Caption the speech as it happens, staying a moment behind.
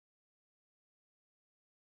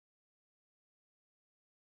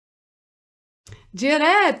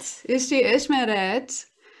Diarét, Ishti Ishmeret,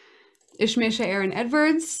 Ishmisha Aaron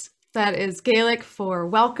Edwards. That is Gaelic for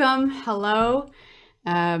welcome, hello,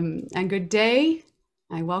 and good day.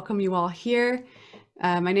 I welcome you all here.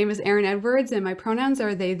 My name is Erin Edwards, and my pronouns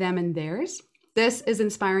are they, them, and theirs. This is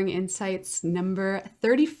Inspiring Insights number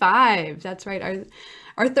 35. That's right,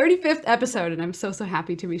 our 35th episode, and I'm so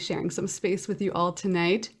happy to be sharing some space with you all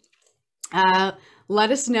tonight. Uh,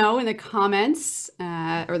 Let us know in the comments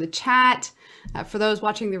or the chat. For those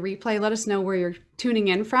watching the replay, let us know where you're tuning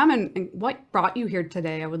in from and what brought you here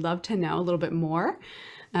today. I would love to know a little bit more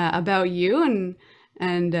about you,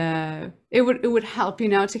 and it would help,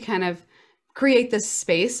 to kind of create this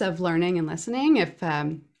space of learning and listening if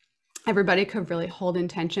everybody could really hold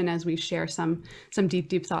intention as we share some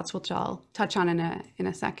deep thoughts, which I'll touch on in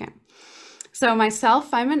a second. So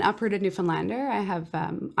myself, I'm an uprooted Newfoundlander. I have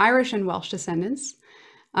Irish and Welsh descendants.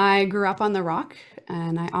 I grew up on the rock,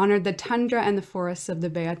 and I honored the tundra and the forests of the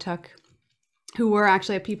Beothuk, who were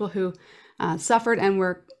actually a people who suffered and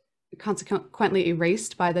were consequently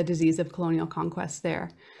erased by the disease of colonial conquest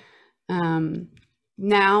there.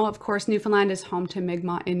 Now, of course, Newfoundland is home to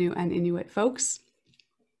Mi'kmaq, Innu, and Inuit folks.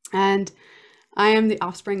 And I am the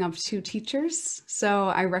offspring of two teachers, so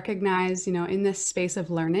I recognize, in this space of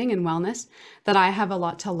learning and wellness, that I have a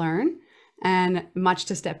lot to learn and much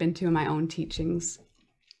to step into in my own teachings.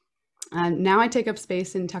 Now I take up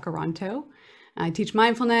space in Takaranto. I teach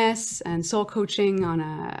mindfulness and soul coaching on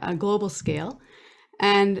a global scale,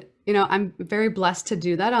 and I'm very blessed to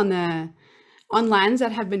do that on lands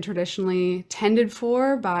that have been traditionally tended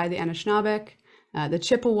for by the Anishinaabeg, the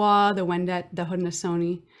Chippewa, the Wendat, the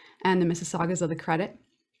Haudenosaunee, and the Mississaugas of the Credit.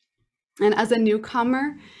 And as a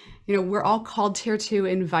newcomer, we're all called here to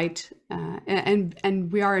invite,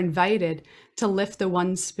 and we are invited to lift the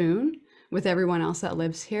one spoon with everyone else that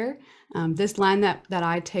lives here. This land that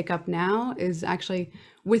I take up now is actually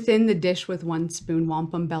within the Dish with One Spoon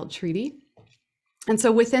Wampum Belt Treaty. And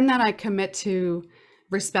so within that, I commit to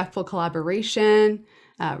respectful collaboration,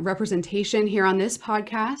 representation here on this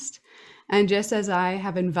podcast. And just as I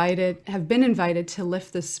have been invited to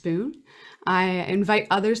lift the spoon, I invite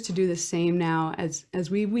others to do the same now as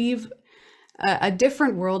we weave a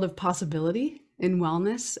different world of possibility in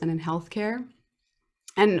wellness and in healthcare.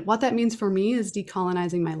 And what that means for me is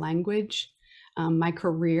decolonizing my language, my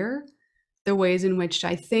career, the ways in which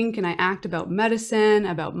I think and I act about medicine,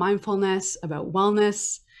 about mindfulness, about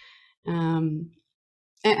wellness,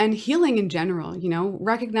 and healing in general,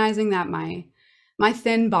 recognizing that my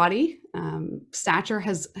thin body stature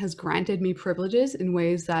has granted me privileges in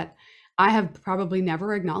ways that I have probably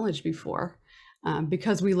never acknowledged before,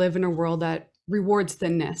 because we live in a world that rewards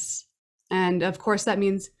thinness. And of course, that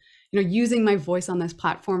means using my voice on this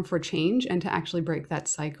platform for change and to actually break that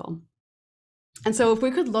cycle. And so if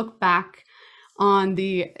we could look back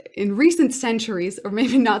in recent centuries, or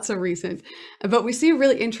maybe not so recent, but we see a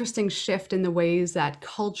really interesting shift in the ways that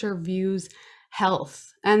culture views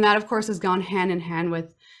health. And that, of course, has gone hand in hand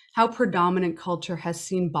with how predominant culture has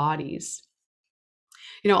seen bodies.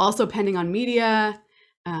 Also depending on media,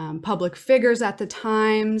 public figures at the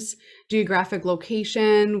times, geographic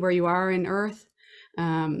location, where you are in Earth.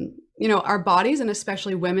 Our bodies, and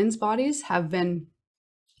especially women's bodies, have been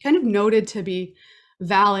kind of noted to be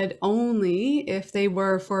valid only if they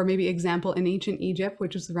were, for maybe example, in ancient Egypt,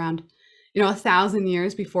 which was around 1,000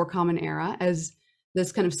 years before Common Era, as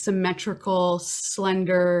this kind of symmetrical,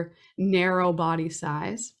 slender, narrow body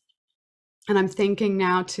size. And I'm thinking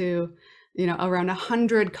now to around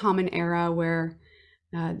 100 Common Era, where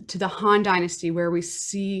to the Han Dynasty, where we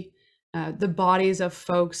see the bodies of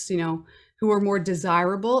folks who were more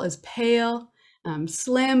desirable as pale,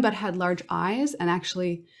 slim, but had large eyes and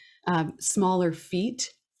actually smaller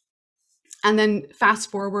feet. And then fast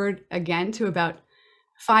forward again to about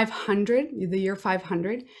 500, the year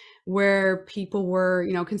 500, where people were,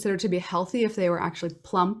 considered to be healthy if they were actually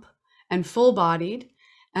plump and full-bodied.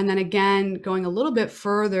 And then again, going a little bit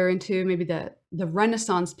further into maybe the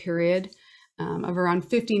Renaissance period of around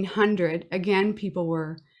 1500, again, people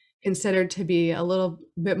were considered to be a little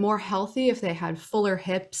bit more healthy if they had fuller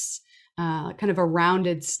hips, kind of a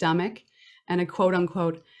rounded stomach, and a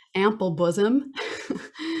quote-unquote ample bosom,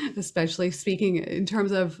 especially speaking in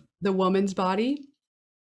terms of the woman's body.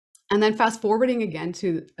 And then fast forwarding again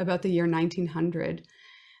to about the year 1900,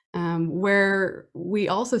 where we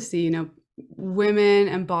also see, women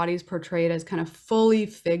and bodies portrayed as kind of fully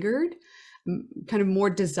figured, kind of more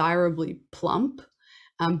desirably plump,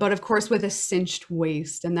 but of course with a cinched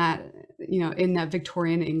waist. And that, in that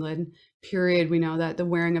Victorian England period, we know that the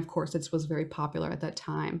wearing of corsets was very popular at that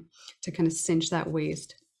time to kind of cinch that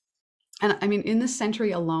waist. And I mean, in this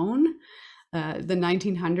century alone, the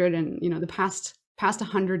 1900 and, you know, the past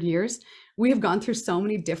 100 years, we have gone through so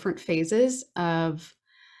many different phases of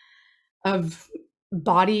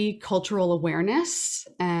body cultural awareness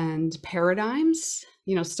and paradigms,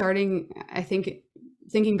 you know, starting, I think,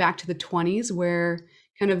 thinking back to the 20s, where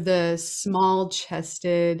kind of the small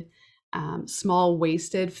chested, small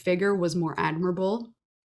waisted figure was more admirable.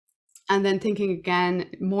 And then thinking again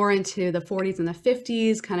more into the 40s and the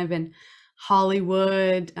 50s, kind of in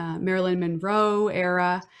Hollywood, Marilyn Monroe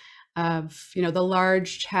era of, you know, the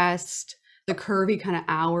large chest, the curvy kind of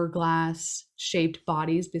hourglass shaped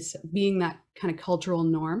bodies being that kind of cultural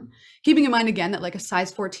norm. Keeping in mind again that like a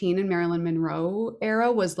size 14 in Marilyn Monroe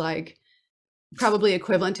era was like probably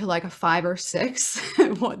equivalent to like a 5 or 6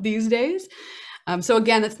 what these days. So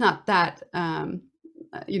again, it's not that,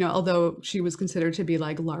 you know, although she was considered to be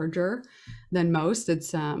like larger than most,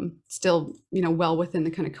 it's still, you know, well within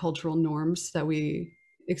the kind of cultural norms that we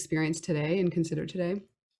experience today and consider today.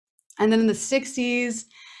 And then in the 60s,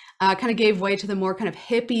 kind of gave way to the more kind of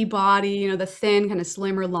hippie body, you know, the thin, kind of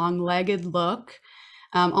slimmer, long-legged look,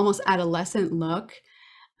 almost adolescent look.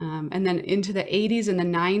 And then into the 80s and the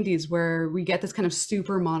 90s, where we get this kind of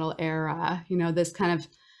supermodel era, you know, this kind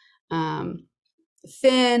of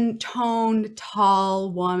thin, toned,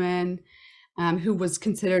 tall woman who was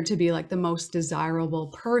considered to be like the most desirable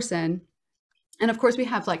person. And of course, we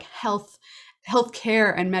have like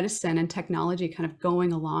healthcare and medicine and technology kind of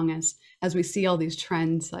going along as we see all these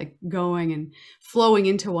trends like going and flowing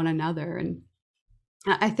into one another. And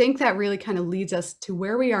I think that really kind of leads us to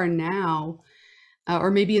where we are now,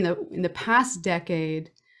 or maybe in the past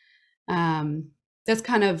decade. This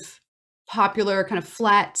kind of popular kind of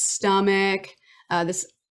flat stomach, this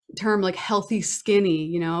term like healthy skinny,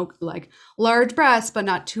 you know, like large breasts but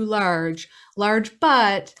not too large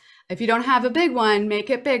butt. If you don't have a big one, make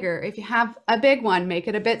it bigger. If you have a big one, make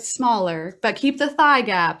it a bit smaller, but keep the thigh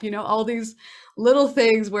gap, you know, all these little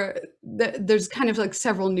things where there's kind of like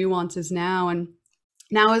several nuances now. And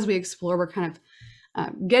now as we explore, we're kind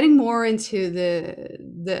of getting more into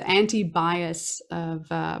the anti-bias of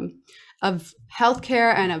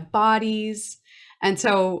healthcare and of bodies. And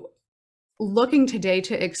so looking today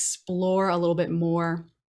to explore a little bit more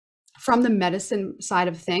from the medicine side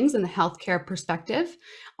of things and the healthcare perspective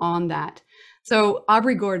on that. So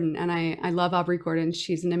Aubrey Gordon, and I love Aubrey Gordon.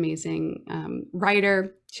 She's an amazing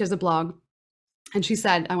writer. She has a blog. And she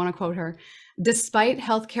said, I want to quote her, "Despite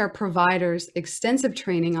healthcare providers' extensive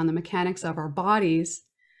training on the mechanics of our bodies,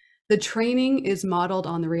 the training is modeled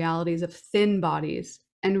on the realities of thin bodies,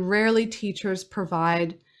 and rarely teachers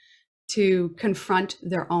provide to confront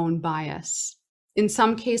their own bias. In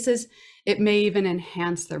some cases, it may even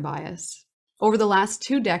enhance their bias. Over the last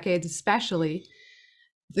 2 decades, especially,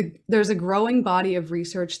 there's a growing body of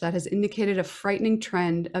research that has indicated a frightening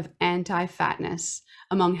trend of anti-fatness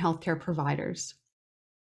among healthcare providers."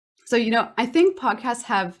 So, you know, I think podcasts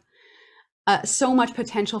have so much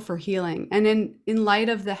potential for healing. And in light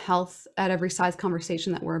of the health at every size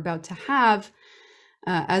conversation that we're about to have,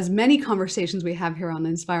 as many conversations we have here on the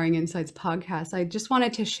Inspiring Insights podcast, I just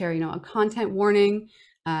wanted to share, you know, a content warning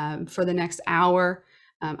for the next hour.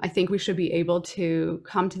 I think we should be able to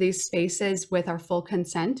come to these spaces with our full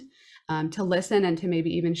consent to listen and to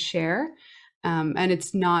maybe even share. And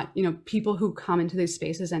it's not, you know, people who come into these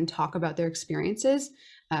spaces and talk about their experiences.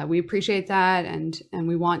 We appreciate that, and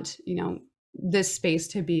we want, you know, this space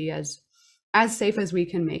to be as safe as we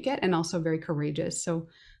can make it, and also very courageous. So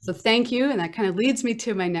thank you, and that kind of leads me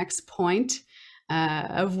to my next point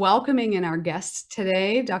of welcoming in our guests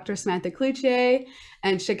today, Dr. Samantha Cloutier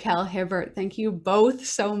and Shaquelle Hibbert. Thank you both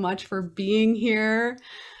so much for being here.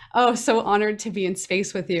 Oh, so honored to be in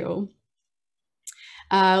space with you.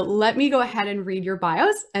 Let me go ahead and read your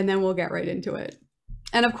bios, and then we'll get right into it.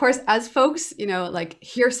 And of course, as folks, you know, like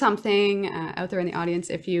hear something out there in the audience,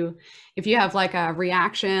 if you have like a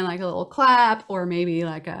reaction, like a little clap, or maybe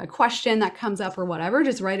like a question that comes up or whatever,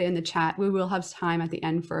 just write it in the chat. We will have time at the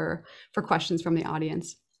end for questions from the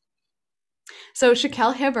audience. So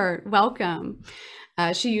Shaquelle Hibbert, welcome.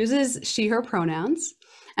 She uses she, her pronouns.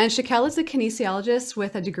 And Shaquelle is a kinesiologist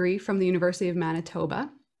with a degree from the University of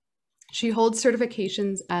Manitoba. She holds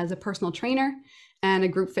certifications as a personal trainer and a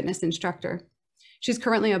group fitness instructor. She's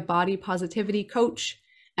currently a body positivity coach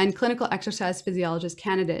and clinical exercise physiologist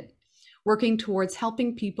candidate, working towards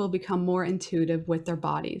helping people become more intuitive with their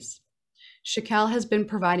bodies. Shaquelle has been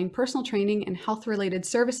providing personal training and health-related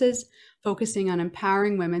services, focusing on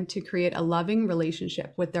empowering women to create a loving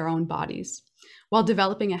relationship with their own bodies, while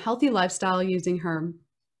developing a healthy lifestyle using her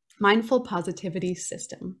mindful positivity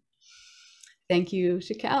system. Thank you,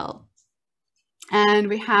 Shaquelle. And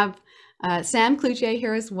we have Sam Cloutier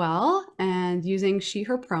here as well, and using she,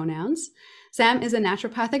 her pronouns. Sam is a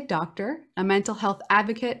naturopathic doctor, a mental health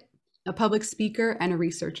advocate, a public speaker, and a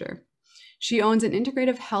researcher. She owns an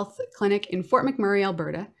integrative health clinic in Fort McMurray,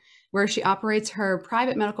 Alberta, where she operates her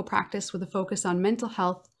private medical practice with a focus on mental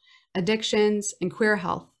health, addictions, and queer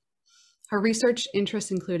health. Her research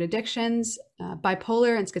interests include addictions,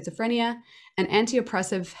 bipolar and schizophrenia, and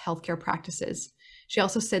anti-oppressive healthcare practices. She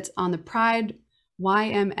also sits on the Pride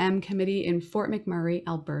YMM committee in Fort McMurray,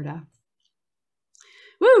 Alberta.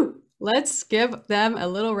 Woo! Let's give them a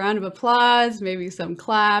little round of applause, maybe some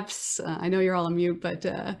claps. I know you're all on mute, but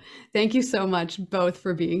thank you so much both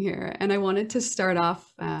for being here. And I wanted to start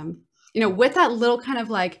off, with that little kind of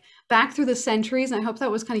like back through the centuries. And I hope that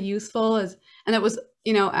was kind of useful and that was,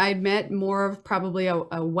 I admit more of probably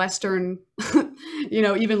a Western,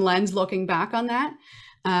 even lens looking back on that.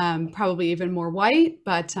 Probably even more white,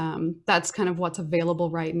 but that's kind of what's available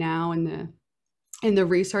right now in the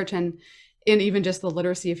research and even just the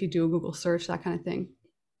literacy, if you do a Google search, that kind of thing.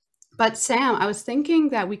 But Sam, I was thinking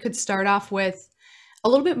that we could start off with a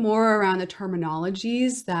little bit more around the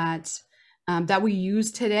terminologies that we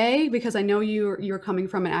use today, because I know you're coming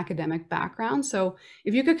from an academic background. So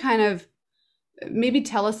if you could kind of maybe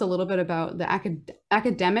tell us a little bit about the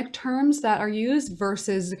academic terms that are used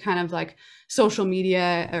versus the kind of like social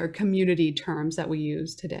media or community terms that we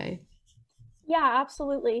use today. Yeah,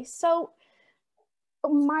 absolutely. So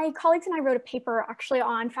my colleagues and I wrote a paper actually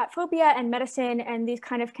on fat phobia and medicine and these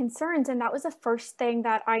kind of concerns. And that was the first thing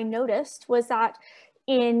that I noticed, was that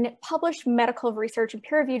in published medical research and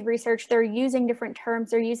peer-reviewed research, they're using different terms.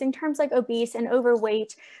 They're using terms like obese and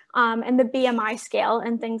overweight and the BMI scale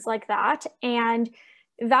and things like that. And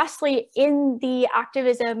vastly in the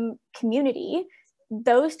activism community,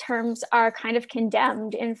 those terms are kind of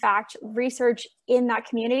condemned. In fact, research in that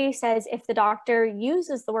community says if the doctor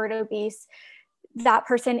uses the word obese, that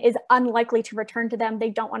person is unlikely to return to them. They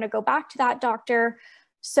don't want to go back to that doctor.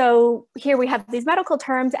 So here we have these medical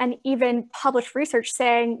terms and even published research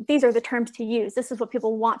saying these are the terms to use. This is what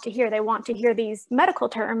people want to hear. They want to hear these medical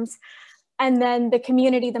terms. And then the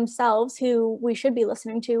community themselves, who we should be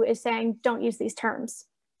listening to, is saying don't use these terms.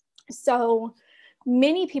 So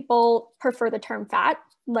many people prefer the term fat.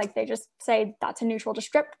 Like they just say that's a neutral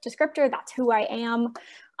descriptor, that's who I am.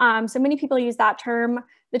 So many people use that term.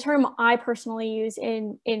 The term I personally use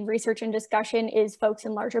in research and discussion is folks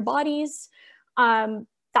in larger bodies.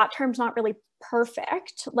 That term's not really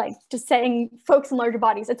perfect, like just saying folks in larger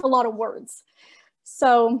bodies, it's a lot of words.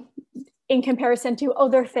 So in comparison to, oh,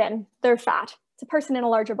 they're thin, they're fat, it's a person in a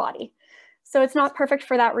larger body. So it's not perfect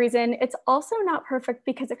for that reason. It's also not perfect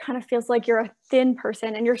because it kind of feels like you're a thin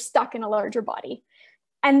person and you're stuck in a larger body.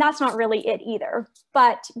 And that's not really it either.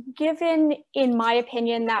 But given, in my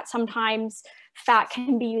opinion, that sometimes fat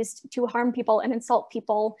can be used to harm people and insult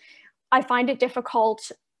people, I find it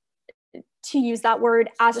difficult to use that word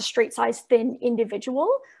as a straight size thin individual.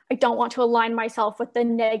 I don't want to align myself with the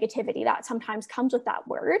negativity that sometimes comes with that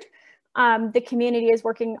word. The community is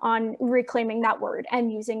working on reclaiming that word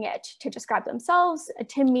and using it to describe themselves.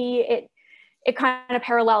 To me, it kind of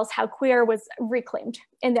parallels how queer was reclaimed.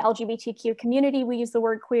 In the LGBTQ community, we use the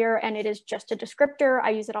word queer and it is just a descriptor. I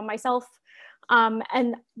use it on myself.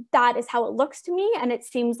 And that is how it looks to me. And it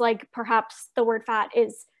seems like perhaps the word fat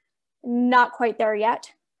is not quite there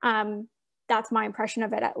yet. That's my impression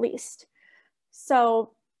of it, at least.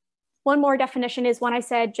 So one more definition is one I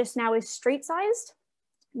said just now is straight sized.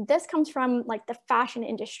 This comes from like the fashion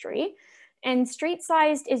industry, and straight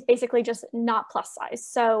sized is basically just not plus size.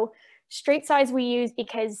 So straight size we use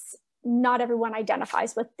because not everyone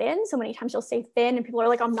identifies with thin. So many times you'll say thin and people are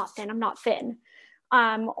like, I'm not thin, I'm not thin.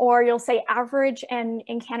 Or you'll say average, and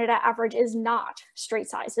in Canada, average is not straight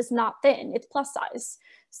size, it's not thin, it's plus size.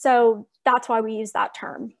 So that's why we use that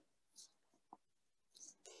term.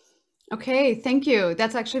 Okay, thank you.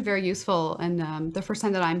 That's actually very useful. And the first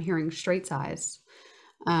time that I'm hearing straight size,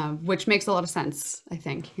 which makes a lot of sense, I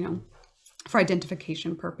think, for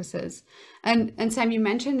identification purposes. And Sam, you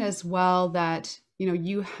mentioned as well that,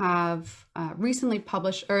 you have recently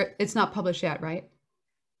published, or it's not published yet, right?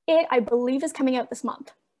 It, I believe, is coming out this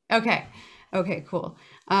month. Okay, cool.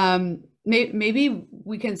 Maybe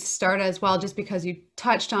we can start as well, just because you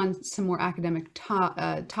touched on some more academic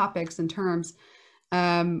topics and terms.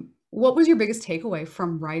 What was your biggest takeaway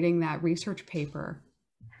from writing that research paper?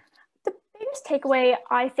 The biggest takeaway,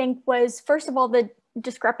 I think, was, first of all, the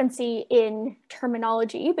discrepancy in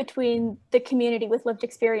terminology between the community with lived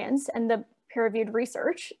experience and the peer-reviewed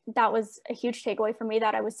research. That was a huge takeaway for me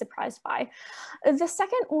that I was surprised by. The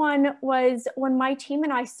second one was when my team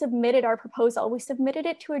and I submitted our proposal. We submitted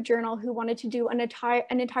it to a journal who wanted to do an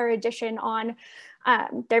entire edition on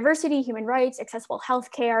diversity, human rights, accessible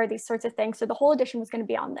healthcare, these sorts of things. So the whole edition was going to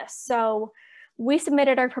be on this. So we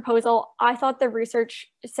submitted our proposal. I thought the research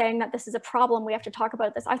saying that this is a problem, we have to talk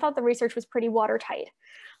about this, I thought the research was pretty watertight.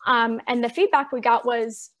 And the feedback we got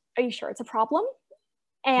was, are you sure it's a problem?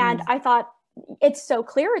 And I thought, it's so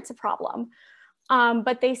clear it's a problem.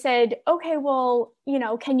 But they said, okay, well, you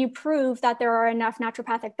know, can you prove that there are enough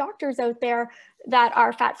naturopathic doctors out there that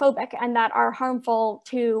are fat phobic and that are harmful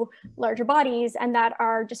to larger bodies and that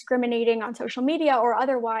are discriminating on social media or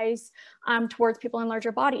otherwise towards people in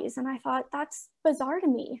larger bodies? And I thought, that's bizarre to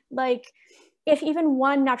me. Like, if even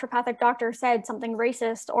one naturopathic doctor said something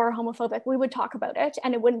racist or homophobic, we would talk about it.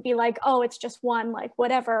 And it wouldn't be like, oh, it's just one, like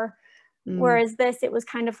whatever. Whereas this, it was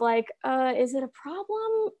kind of like, is it a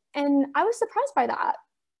problem? And I was surprised by that.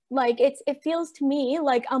 Like, it feels to me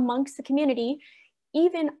like amongst the community,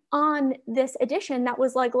 even on this edition that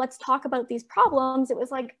was like, let's talk about these problems, it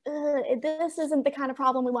was like, this isn't the kind of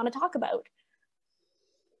problem we want to talk about.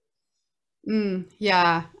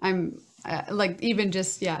 Yeah, I'm like, even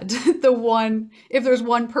just, yeah, the one, if there's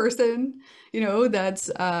one person, you know,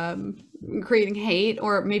 that's creating hate,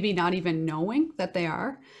 or maybe not even knowing that they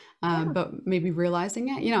are, but maybe realizing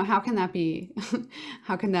it, you know, how can that be,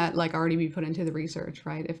 how can that like already be put into the research,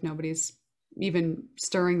 right? If nobody's even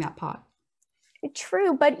stirring that pot.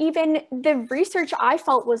 True, but even the research I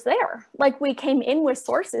felt was there. Like, we came in with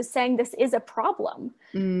sources saying this is a problem.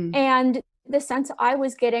 And the sense I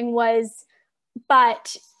was getting was,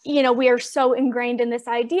 but, you know, we are so ingrained in this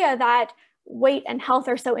idea that weight and health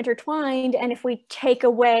are so intertwined. And if we take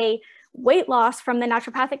away weight loss from the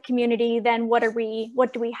naturopathic community, then what do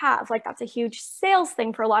we have? Like, that's a huge sales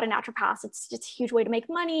thing for a lot of naturopaths. It's just a huge way to make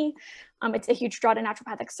money. It's a huge draw to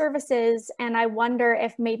naturopathic services. And I wonder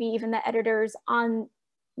if maybe even the editors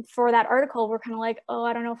for that article were kind of like, oh,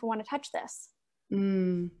 I don't know if I want to touch this.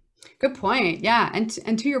 Good point. Yeah.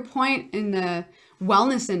 And to your point in the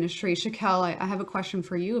wellness industry, Shakel, I have a question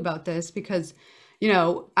for you about this because, you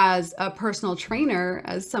know, as a personal trainer,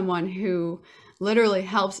 as someone who literally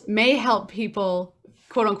may help people,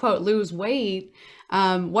 quote unquote, lose weight.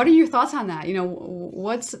 What are your thoughts on that? You know,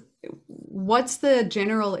 what's the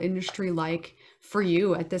general industry like for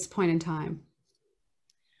you at this point in time?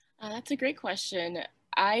 That's a great question.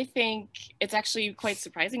 I think it's actually quite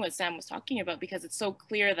surprising what Sam was talking about, because it's so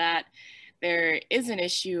clear that there is an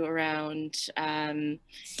issue around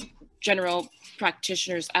general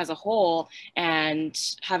practitioners as a whole and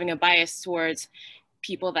having a bias towards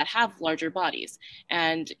people that have larger bodies.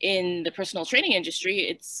 And in the personal training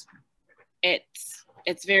industry,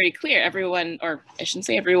 it's very clear. Everyone, or I shouldn't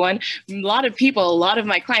say everyone, a lot of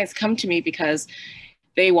my clients come to me because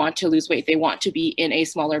they want to lose weight. They want to be in a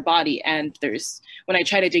smaller body. And when I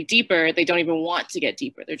try to dig deeper, they don't even want to get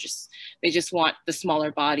deeper. They just want the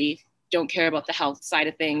smaller body, don't care about the health side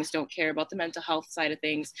of things, don't care about the mental health side of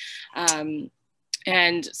things.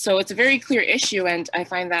 And so it's a very clear issue. And I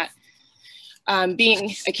find that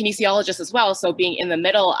being a kinesiologist as well, so being in the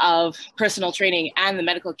middle of personal training and the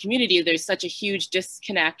medical community, there's such a huge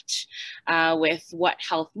disconnect with what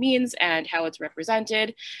health means and how it's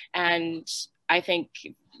represented. And I think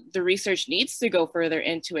the research needs to go further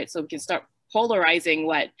into it so we can start polarizing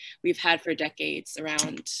what we've had for decades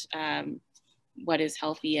around what is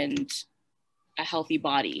healthy and a healthy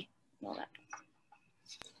body and all that.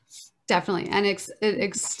 Definitely. And it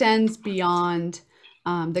extends beyond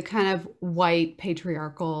the kind of white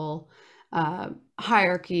patriarchal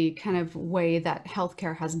hierarchy kind of way that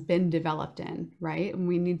healthcare has been developed in, right? And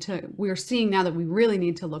we're seeing now that we really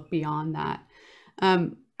need to look beyond that.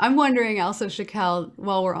 I'm wondering also, Shakel,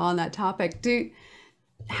 while we're on that topic,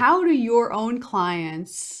 how do your own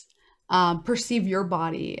clients perceive your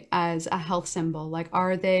body as a health symbol? Like,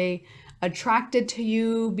 are they attracted to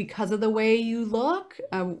you because of the way you look?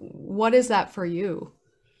 What is that for you?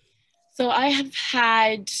 So I have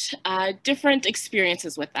had different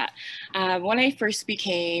experiences with that. When I first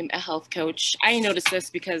became a health coach, I noticed this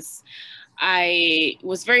because I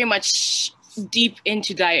was very much deep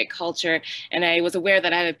into diet culture, and I was aware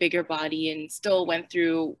that I had a bigger body and still went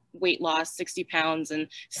through weight loss, 60 pounds, and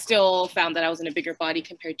still found that I was in a bigger body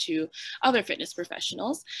compared to other fitness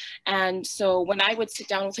professionals. And so when I would sit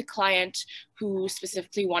down with a client who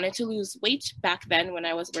specifically wanted to lose weight back then, when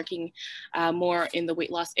I was working more in the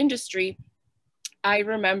weight loss industry, I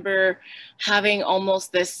remember having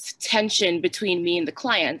almost this tension between me and the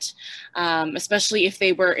client, especially if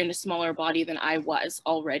they were in a smaller body than I was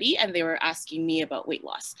already, and they were asking me about weight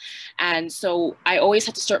loss. And so I always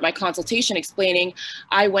had to start my consultation explaining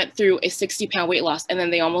I went through a 60-pound weight loss, and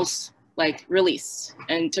then they almost like released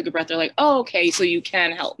and took a breath. They're like, oh, okay, so you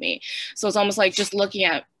can help me. So it's almost like just looking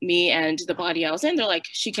at me and the body I was in, they're like,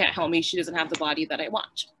 she can't help me. She doesn't have the body that I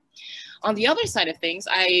want. On the other side of things,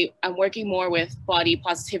 I'm working more with body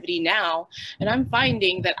positivity now, and I'm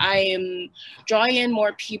finding that I am drawing in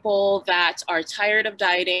more people that are tired of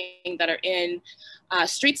dieting, that are in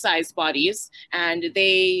street-sized bodies, and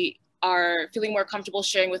they are feeling more comfortable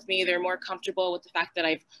sharing with me. They're more comfortable with the fact that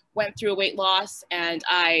I've went through a weight loss and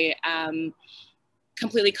I am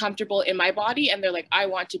completely comfortable in my body, and they're like, I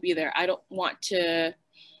want to be there. I don't want to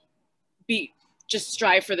be just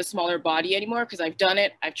strive for the smaller body anymore, because I've done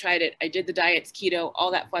it, I've tried it, I did the diets, keto,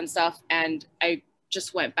 all that fun stuff, and I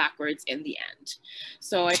just went backwards in the end.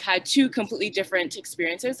 So I've had two completely different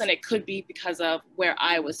experiences, and it could be because of where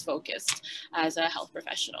I was focused as a health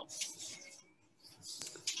professional.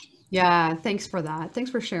 Yeah, thanks for that.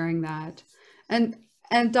 Thanks for sharing that.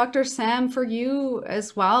 And Dr. Sam, for you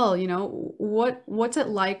as well, you know, what's it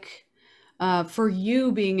like for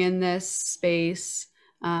you being in this space?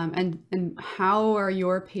 And how are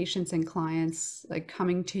your patients and clients like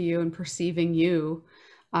coming to you and perceiving you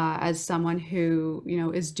as someone who, you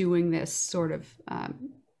know, is doing this sort of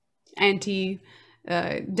anti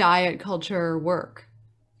diet culture work?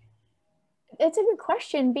 It's a good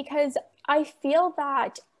question, because I feel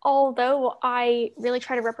that although I really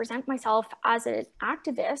try to represent myself as an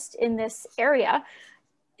activist in this area,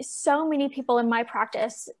 so many people in my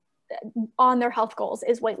practice on their health goals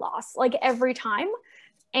is weight loss, like every time.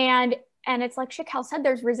 And it's like Shakel said,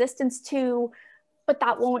 there's resistance to, but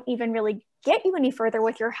that won't even really get you any further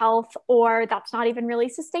with your health, or that's not even really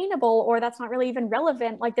sustainable, or that's not really even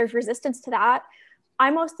relevant. Like there's resistance to that. I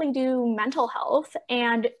mostly do mental health,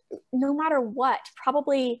 and no matter what,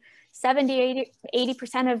 probably 70,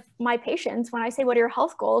 80% of my patients, when I say, what are your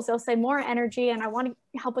health goals? They'll say more energy, and I want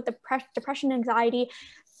to help with depression, anxiety,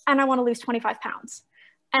 and I want to lose 25 pounds.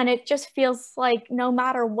 And it just feels like no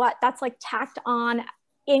matter what, that's like tacked on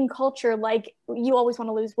in culture. Like you always want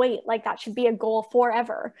to lose weight. Like that should be a goal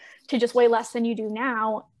forever, to just weigh less than you do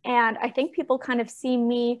now. And I think people kind of see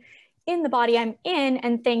me in the body I'm in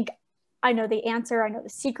and think, I know the answer, I know the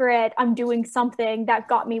secret, I'm doing something that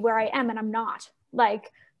got me where I am, and I'm not.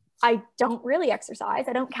 Like, I don't really exercise,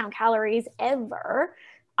 I don't count calories ever,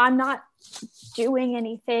 I'm not doing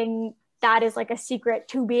anything that is like a secret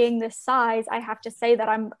to being this size. I have to say that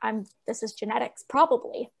I'm this is genetics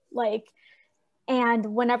probably. Like,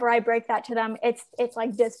 and whenever I break that to them, it's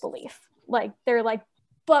like disbelief. Like they're like,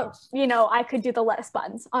 but you know, I could do the lettuce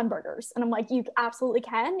buns on burgers. And I'm like, you absolutely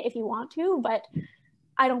can if you want to, but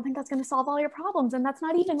I don't think that's going to solve all your problems. And that's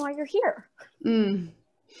not even why you're here.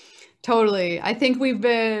 Totally. I think we've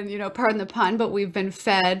been, you know, pardon the pun, but we've been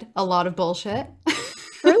fed a lot of bullshit.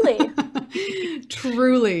 Truly.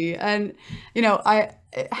 Truly. And, you know,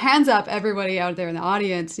 hands up everybody out there in the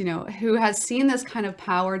audience, you know, who has seen this kind of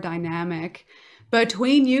power dynamic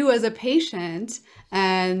between you as a patient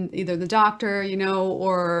and either the doctor, you know,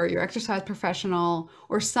 or your exercise professional,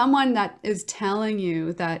 or someone that is telling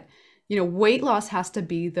you that, you know, weight loss has to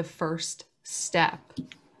be the first step.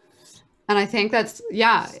 And I think that's,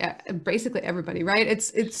 yeah, basically everybody, right?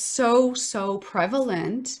 It's so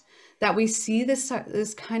prevalent that we see this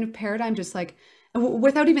kind of paradigm just like,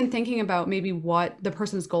 without even thinking about maybe what the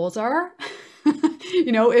person's goals are,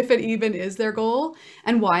 you know, if it even is their goal,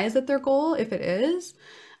 and why is it their goal if it is.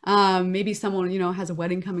 Maybe someone, you know, has a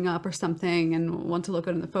wedding coming up or something and want to look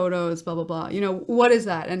good in the photos, blah, blah, blah. You know, what is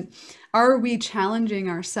that? And are we challenging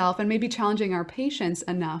ourselves and maybe challenging our patients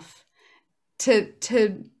enough to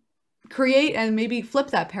create and maybe flip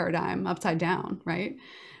that paradigm upside down, right?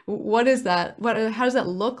 What is that? How does that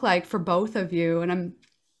look like for both of you? And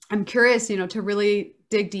I'm curious, you know, to really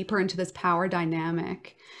dig deeper into this power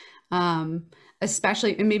dynamic,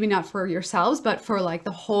 especially, and maybe not for yourselves, but for like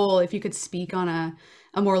the whole, if you could speak on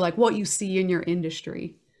a more like what you see in your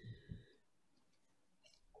industry.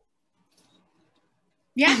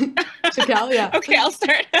 Yeah. Shakel, yeah. Okay, I'll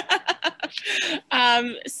start.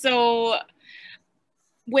 So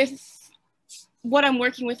with what I'm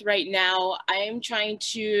working with right now, I am trying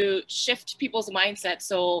to shift people's mindset.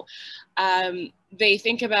 So they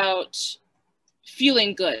think about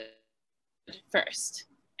feeling good first.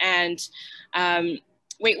 And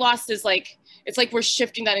weight loss is like, it's like we're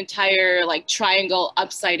shifting that entire like triangle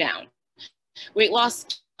upside down. Weight loss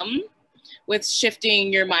can come with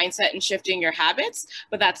shifting your mindset and shifting your habits,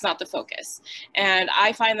 but that's not the focus. And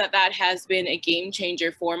I find that that has been a game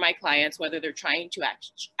changer for my clients, whether they're trying to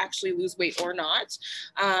actually lose weight or not,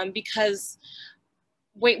 because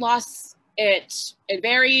weight loss, it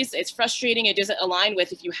varies, it's frustrating, it doesn't align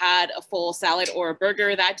with if you had a full salad or a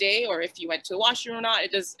burger that day, or if you went to the washroom or not.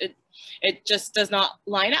 It just does not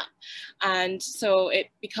line up. And so it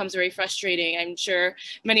becomes very frustrating. I'm sure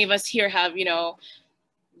many of us here have, you know,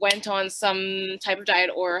 went on some type of diet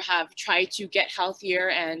or have tried to get healthier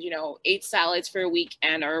and, you know, ate salads for a week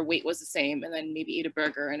and our weight was the same, and then maybe ate a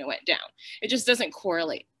burger and it went down. It just doesn't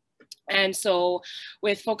correlate. And so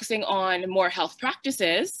with focusing on more health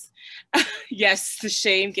practices, yes, the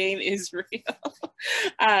shame game is real.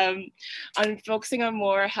 On focusing on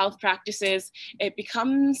more health practices, it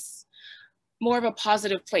becomes more of a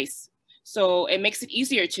positive place. So it makes it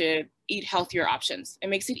easier to eat healthier options. It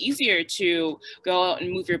makes it easier to go out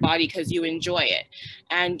and move your body because you enjoy it.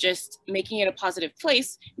 And just making it a positive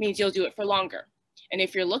place means you'll do it for longer. And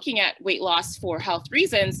if you're looking at weight loss for health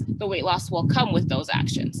reasons, the weight loss will come with those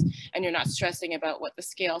actions, and you're not stressing about what the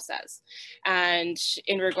scale says. And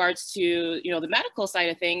in regards to, you know, the medical side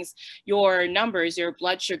of things, your numbers, your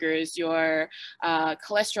blood sugars, your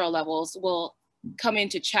cholesterol levels will come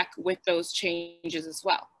into check with those changes as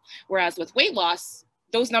well. Whereas with weight loss,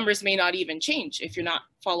 those numbers may not even change if you're not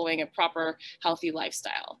following a proper healthy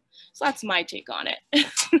lifestyle. So that's my take on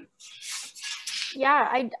it.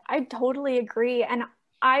 Yeah, I totally agree. And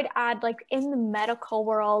I'd add, like, in the medical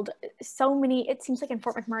world, so many, it seems like in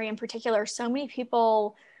Fort McMurray in particular, so many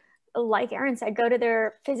people, like Erin said, go to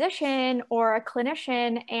their physician or a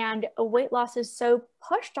clinician and weight loss is so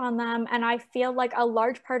pushed on them. And I feel like a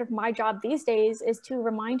large part of my job these days is to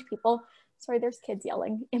remind people, sorry, there's kids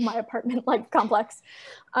yelling in my apartment like complex,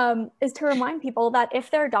 is to remind people that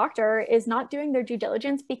if their doctor is not doing their due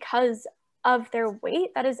diligence because of their weight,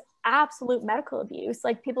 that is absolute medical abuse.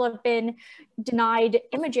 Like, people have been denied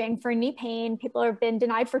imaging for knee pain. People have been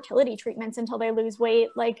denied fertility treatments until they lose weight.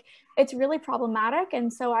 Like, it's really problematic.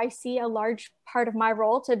 And so I see a large part of my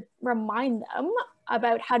role to remind them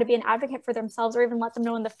about how to be an advocate for themselves, or even let them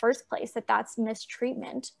know in the first place that that's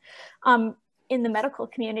mistreatment in the medical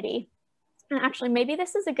community. And actually, maybe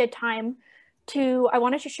this is a good time to, I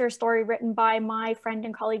wanted to share a story written by my friend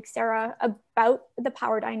and colleague, Sarah, about the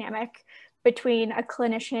power dynamic between a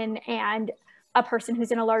clinician and a person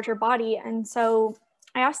who's in a larger body. And so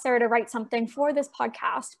I asked Sarah to write something for this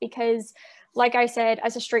podcast because, like I said,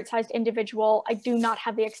 as a straight-sized individual, I do not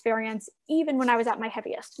have the experience, even when I was at my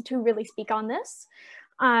heaviest, to really speak on this.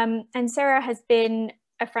 And Sarah has been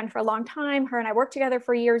a friend for a long time. Her and I worked together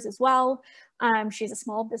for years as well. She's a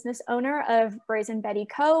small business owner of Brazen Betty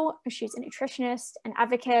Co. She's a nutritionist, an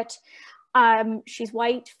advocate. She's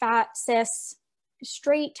white, fat, cis,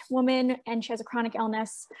 straight woman, and she has a chronic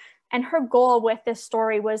illness. And her goal with this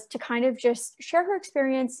story was to kind of just share her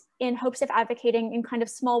experience in hopes of advocating in kind of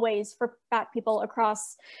small ways for fat people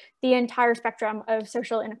across the entire spectrum of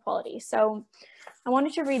social inequality. So I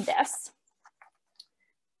wanted to read this.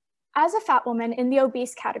 As a fat woman in the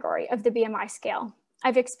obese category of the BMI scale,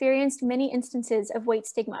 I've experienced many instances of weight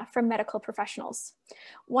stigma from medical professionals.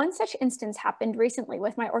 One such instance happened recently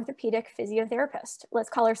with my orthopedic physiotherapist.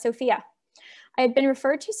 Let's call her Sophia. I had been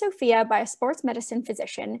referred to Sophia by a sports medicine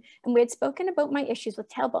physician, and we had spoken about my issues with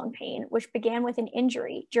tailbone pain, which began with an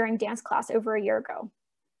injury during dance class over a year ago.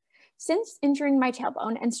 Since injuring my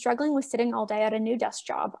tailbone and struggling with sitting all day at a new desk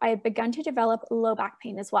job, I had begun to develop low back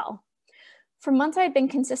pain as well. For months, I had been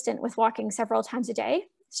consistent with walking several times a day,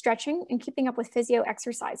 stretching, and keeping up with physio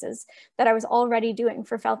exercises that I was already doing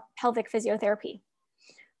for pelvic physiotherapy.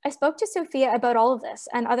 I spoke to Sophia about all of this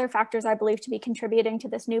and other factors I believe to be contributing to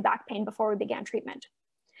this new back pain before we began treatment.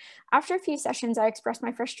 After a few sessions, I expressed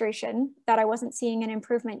my frustration that I wasn't seeing an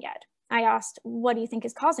improvement yet. I asked, "What do you think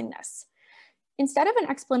is causing this?" Instead of an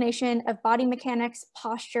explanation of body mechanics,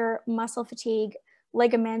 posture, muscle fatigue,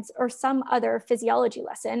 ligaments, or some other physiology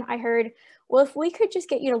lesson, I heard, "Well, if we could just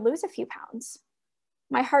get you to lose a few pounds."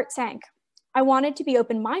 My heart sank. I wanted to be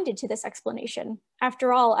open-minded to this explanation.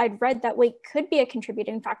 After all, I'd read that weight could be a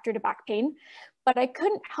contributing factor to back pain, but I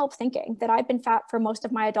couldn't help thinking that I'd been fat for most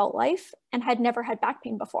of my adult life and had never had back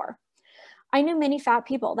pain before. I knew many fat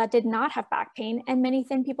people that did not have back pain and many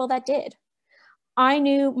thin people that did. I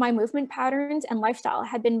knew my movement patterns and lifestyle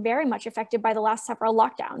had been very much affected by the last several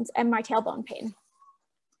lockdowns and my tailbone pain.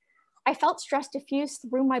 I felt stress diffuse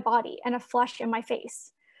through my body and a flush in my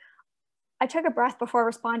face. I took a breath before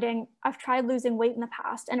responding, "I've tried losing weight in the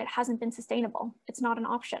past and it hasn't been sustainable. It's not an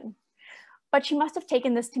option." But she must have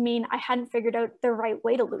taken this to mean I hadn't figured out the right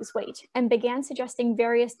way to lose weight and began suggesting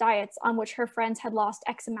various diets on which her friends had lost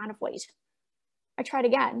X amount of weight. I tried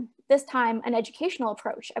again, this time an educational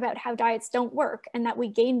approach about how diets don't work and that we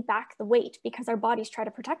gain back the weight because our bodies try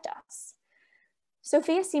to protect us.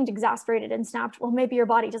 Sophia seemed exasperated and snapped, well, maybe your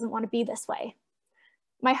body doesn't want to be this way.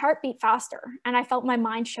 My heart beat faster and I felt my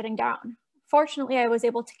mind shutting down. Fortunately, I was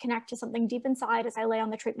able to connect to something deep inside as I lay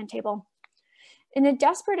on the treatment table. In a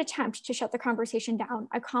desperate attempt to shut the conversation down,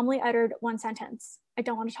 I calmly uttered one sentence: I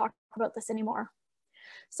don't want to talk about this anymore.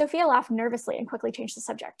 Sophia laughed nervously and quickly changed the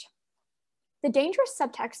subject. The dangerous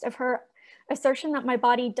subtext of her assertion that my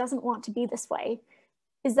body doesn't want to be this way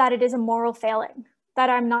is that it is a moral failing,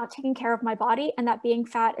 that I'm not taking care of my body, and that being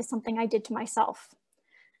fat is something I did to myself.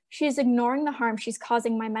 She is ignoring the harm she's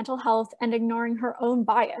causing my mental health and ignoring her own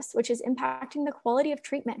bias, which is impacting the quality of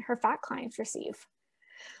treatment her fat clients receive.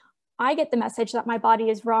 I get the message that my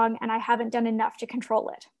body is wrong and I haven't done enough to control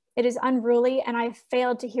it. It is unruly and I have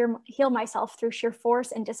failed to heal myself through sheer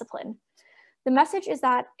force and discipline. The message is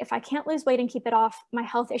that if I can't lose weight and keep it off, my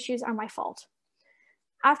health issues are my fault.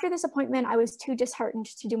 After this appointment, I was too disheartened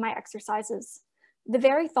to do my exercises. The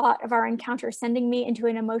very thought of our encounter sending me into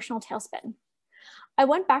an emotional tailspin. I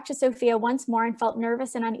went back to Sophia once more and felt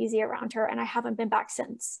nervous and uneasy around her, and I haven't been back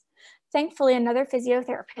since. Thankfully, another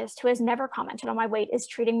physiotherapist who has never commented on my weight is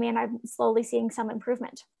treating me, and I'm slowly seeing some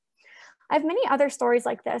improvement. I have many other stories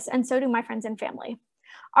like this, and so do my friends and family.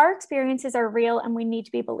 Our experiences are real and we need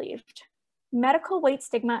to be believed. Medical weight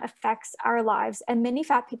stigma affects our lives, and many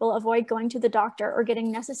fat people avoid going to the doctor or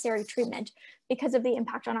getting necessary treatment because of the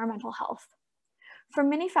impact on our mental health. For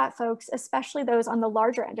many fat folks, especially those on the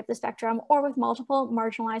larger end of the spectrum or with multiple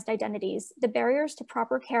marginalized identities, the barriers to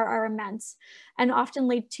proper care are immense and often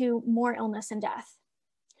lead to more illness and death.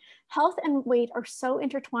 Health and weight are so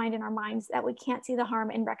intertwined in our minds that we can't see the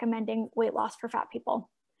harm in recommending weight loss for fat people.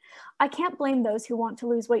 I can't blame those who want to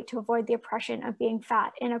lose weight to avoid the oppression of being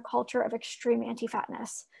fat in a culture of extreme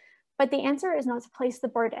anti-fatness. But the answer is not to place the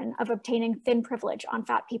burden of obtaining thin privilege on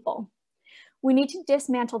fat people. We need to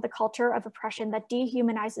dismantle the culture of oppression that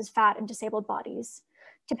dehumanizes fat and disabled bodies.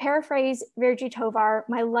 To paraphrase Virgi Tovar,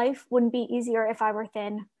 my life wouldn't be easier if I were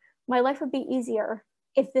thin. My life would be easier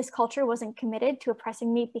if this culture wasn't committed to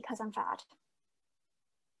oppressing me because I'm fat.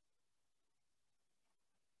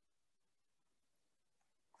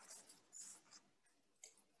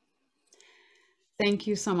 Thank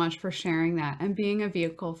you so much for sharing that and being a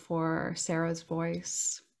vehicle for Sarah's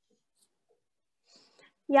voice.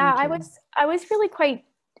 Yeah, I was really quite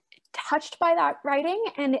touched by that writing,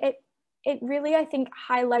 and it really, I think,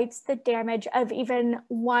 highlights the damage of even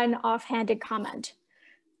one offhanded comment.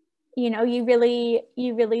 You know, you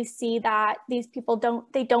really see that these people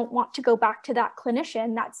don't want to go back to that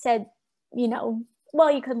clinician that said, you know, well,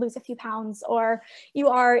 you could lose a few pounds, or you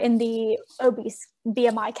are in the obese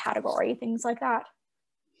BMI category, things like that.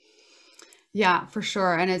 Yeah, for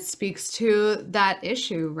sure. And it speaks to that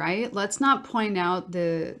issue, right? Let's not point out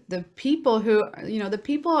the people who, the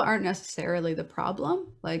people aren't necessarily the problem.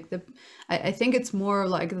 Like I think it's more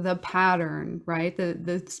like the pattern, right?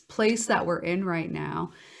 The place that we're in right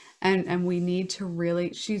now. And we need to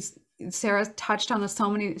really, Sarah touched on so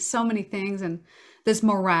many things, and this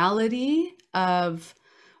morality of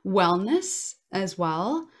wellness as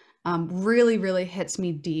well, really, really hits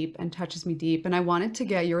me deep and touches me deep. And I wanted to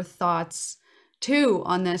get your thoughts too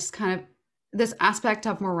on this this aspect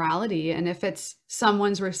of morality, and if it's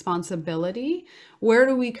someone's responsibility, where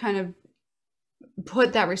do we kind of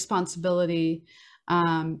put that responsibility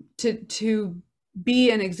to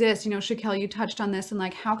be and exist? Shaquille, you touched on this, and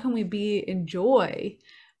like, how can we be in joy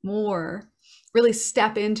more, really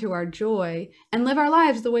step into our joy and live our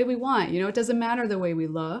lives the way we want? It doesn't matter the way we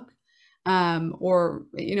look, or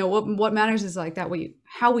what matters is like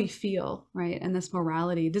how we feel, right? And this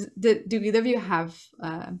morality. Do either of you have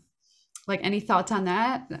like any thoughts on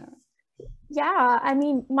that? Yeah, I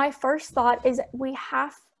mean, my first thought is we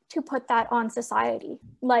have to put that on society.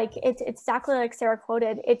 Like it's exactly like Sarah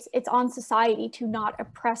quoted, it's on society to not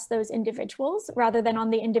oppress those individuals rather than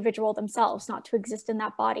on the individual themselves, not to exist in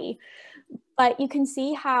that body. But you can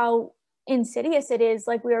see how insidious it is.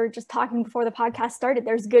 Like we were just talking before the podcast started,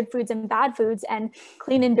 there's good foods and bad foods, and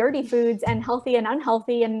clean and dirty foods, and healthy and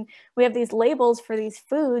unhealthy, and we have these labels for these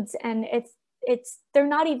foods, and they're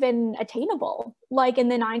not even attainable. Like in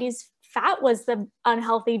the 90s, fat was the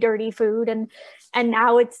unhealthy, dirty food, and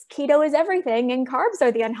now it's keto is everything, and carbs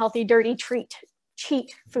are the unhealthy, dirty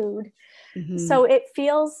cheat food. Mm-hmm. So it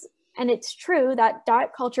feels, and it's true, that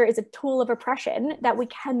diet culture is a tool of oppression that we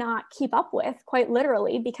cannot keep up with, quite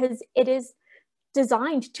literally, because it is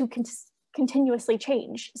designed to continuously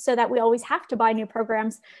change, so that we always have to buy new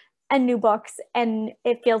programs and new books, and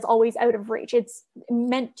it feels always out of reach. It's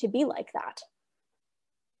meant to be like that.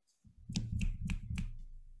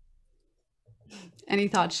 Any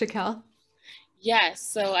thoughts, Shakel? Yes,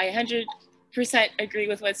 so I 100% agree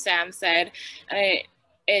with what Sam said.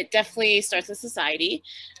 It definitely starts with society,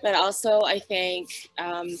 but also I think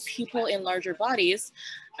people in larger bodies,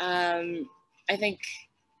 I think,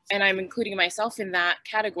 and I'm including myself in that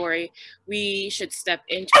category, we should step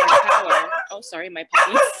into our power. Oh, sorry, my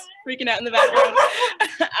puppy's freaking out in the background.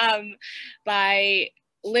 By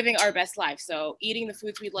living our best life. So eating the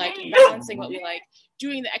foods we like, balancing what we like,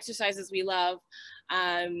 doing the exercises we love,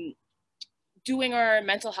 doing our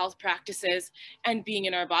mental health practices, and being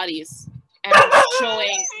in our bodies, and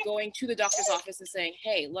going to the doctor's office and saying,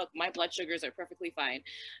 hey, look, my blood sugars are perfectly fine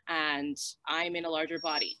and I'm in a larger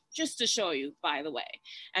body, just to show you, by the way,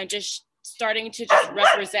 and just starting to just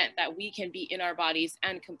represent that we can be in our bodies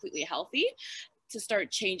and completely healthy, to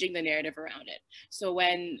start changing the narrative around it. So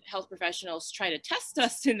when health professionals try to test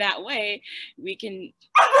us in that way, we can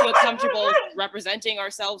feel comfortable representing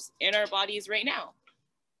ourselves in our bodies right now.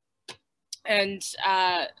 And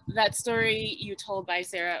that story you told by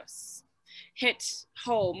Sarah hit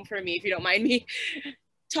home for me, if you don't mind me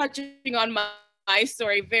touching on my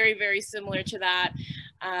story. Very, very similar to that.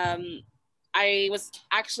 I was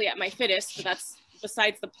actually at my fittest, but that's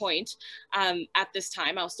besides the point. At this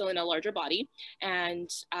time, I was still in a larger body, and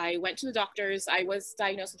I went to the doctors. I was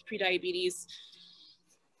diagnosed with prediabetes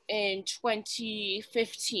in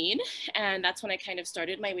 2015, and that's when I kind of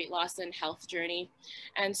started my weight loss and health journey.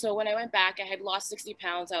 And so when I went back, I had lost 60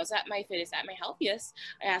 pounds. I was at my fittest, at my healthiest.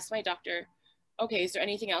 I asked my doctor, okay, is there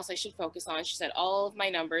anything else I should focus on? She said all of my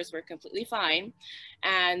numbers were completely fine,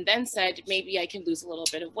 and then said maybe I can lose a little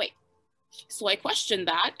bit of weight. So I questioned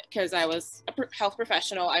that because I was a health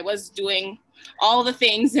professional. I was doing all the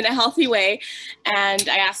things in a healthy way. And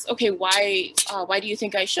I asked, okay, why do you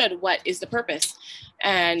think I should? What is the purpose?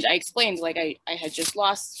 And I explained, like, I had just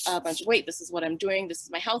lost a bunch of weight. This is what I'm doing. This is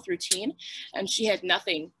my health routine. And she had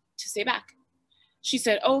nothing to say back. She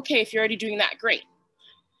said, oh, okay, if you're already doing that, great.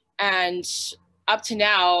 And up to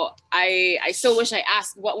now, I still wish I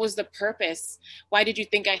asked, what was the purpose? Why did you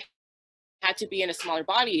think I had to be in a smaller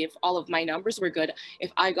body if all of my numbers were good,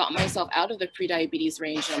 if I got myself out of the prediabetes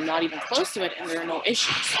range and I'm not even close to it and there are no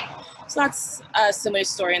issues? So that's a similar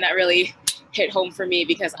story, and that really hit home for me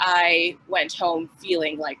because I went home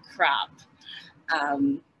feeling like crap.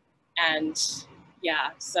 And yeah,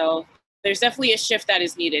 so there's definitely a shift that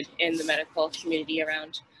is needed in the medical community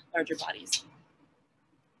around larger bodies.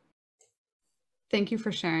 Thank you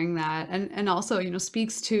for sharing that. And also, you know,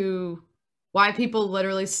 speaks to why people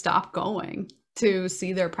literally stop going to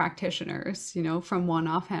see their practitioners, you know, from one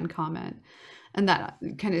offhand comment, and that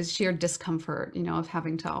kind of sheer discomfort, you know, of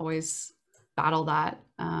having to always battle that.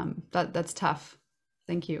 That's tough.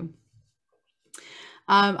 Thank you.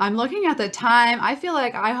 I'm looking at the time. I feel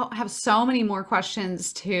like I have so many more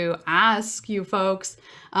questions to ask you folks.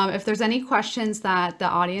 If there's any questions that the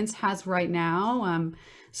audience has right now,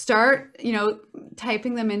 start, you know,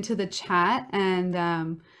 typing them into the chat,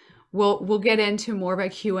 and we'll get into more of a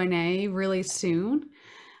Q&A really soon.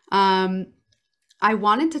 I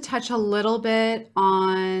wanted to touch a little bit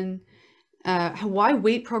on why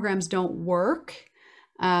weight programs don't work,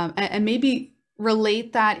 and maybe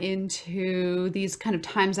relate that into these kind of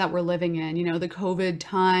times that we're living in, you know, the COVID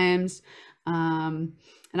times. And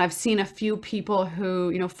I've seen a few people who,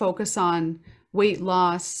 you know, focus on weight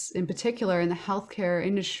loss in particular in the healthcare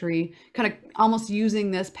industry, kind of almost using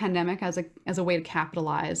this pandemic as a way to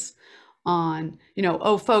capitalize on, you know,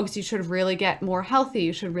 oh, folks, you should really get more healthy.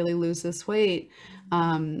 You should really lose this weight.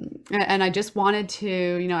 And I just wanted to,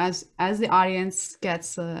 you know, as the audience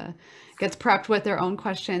gets prepped with their own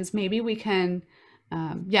questions, maybe we can,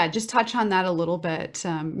 just touch on that a little bit.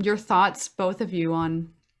 Your thoughts, both of you,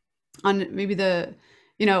 on maybe the,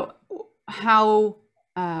 you know, how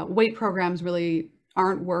weight programs really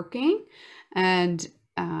aren't working, and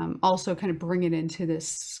also kind of bring it into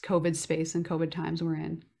this COVID space and COVID times we're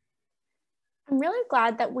in. I'm really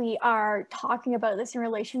glad that we are talking about this in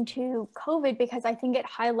relation to COVID, because I think it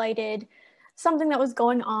highlighted something that was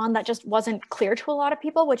going on that just wasn't clear to a lot of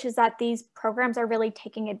people, which is that these programs are really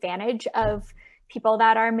taking advantage of people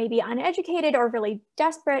that are maybe uneducated or really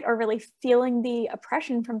desperate or really feeling the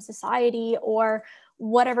oppression from society or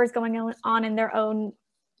whatever's going on in their own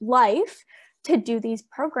life to do these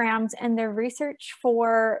programs. And their research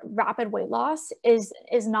for rapid weight loss is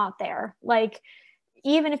not there. Like,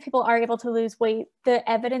 even if people are able to lose weight, the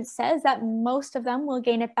evidence says that most of them will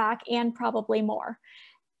gain it back and probably more.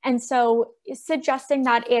 And so suggesting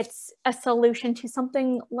that it's a solution to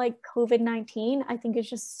something like COVID-19, I think is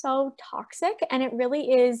just so toxic. And it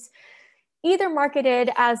really is either marketed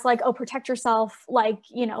as like, oh, protect yourself, like,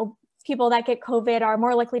 you know, people that get COVID are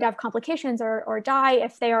more likely to have complications or die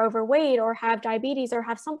if they are overweight or have diabetes or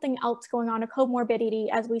have something else going on, a comorbidity,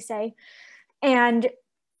 as we say. And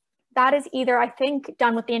that is either, I think,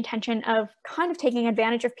 done with the intention of kind of taking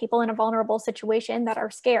advantage of people in a vulnerable situation that are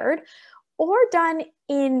scared, or done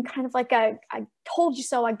in kind of like a, I told you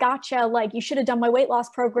so, I gotcha, like you should have done my weight loss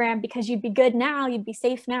program because you'd be good now, you'd be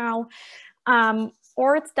safe now.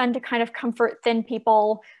 Or it's done to kind of comfort thin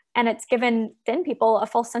people, and it's given thin people a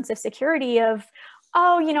false sense of security of,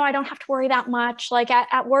 oh, you know, I don't have to worry that much. Like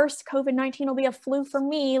at worst, COVID-19 will be a flu for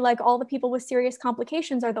me. Like all the people with serious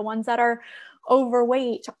complications are the ones that are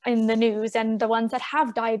overweight in the news and the ones that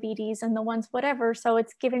have diabetes and the ones whatever. So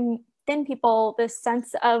it's giving thin people this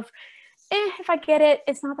sense of, if I get it,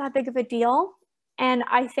 it's not that big of a deal. And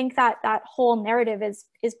I think that that whole narrative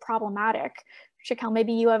is problematic. Shaquelle,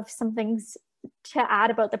 maybe you have some things to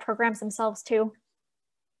add about the programs themselves too.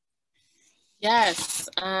 Yes,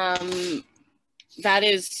 that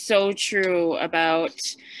is so true about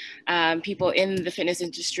people in the fitness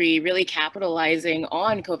industry really capitalizing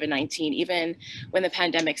on COVID-19. Even when the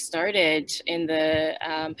pandemic started, in the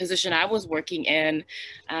position I was working in,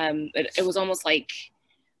 it was almost like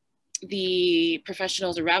the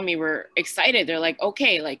professionals around me were excited. They're like,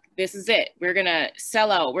 okay, like this is it. We're gonna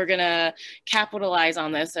sell out. We're gonna capitalize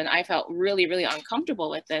on this. And I felt really, really uncomfortable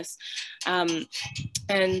with this.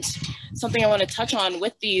 And something I want to touch on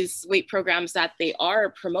with these weight programs that they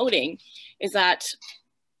are promoting is that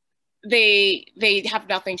they have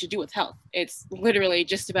nothing to do with health. It's literally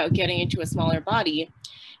just about getting into a smaller body.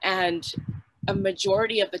 And a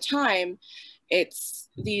majority of the time,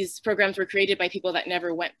 these programs were created by people that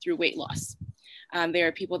never went through weight loss. They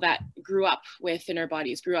are people that grew up with thinner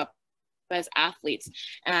bodies, grew up as athletes.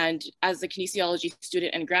 And as a kinesiology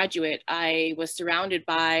student and graduate, I was surrounded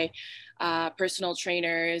by personal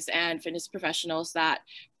trainers and fitness professionals that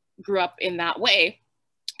grew up in that way.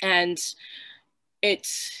 And it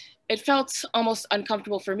felt almost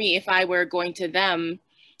uncomfortable for me if I were going to them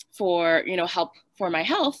for, you know, help for my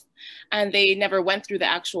health, and they never went through the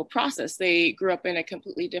actual process. They grew up in a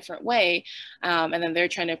completely different way, and then they're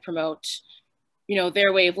trying to promote, you know,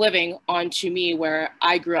 their way of living onto me, where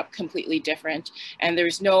I grew up completely different, and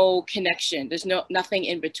there's no connection. There's nothing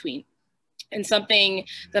in between. And something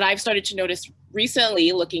that I've started to notice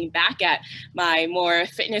recently, looking back at my more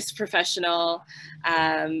fitness professional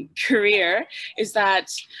career, is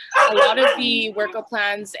that a lot of the workout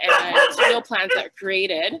plans and meal plans that are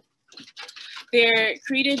created, they're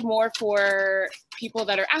created more for people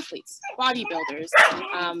that are athletes, bodybuilders,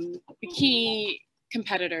 bikini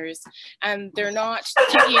competitors, and they're not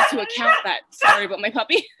taking into account that, sorry about my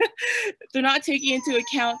puppy, they're not taking into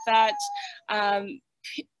account that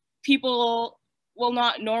people will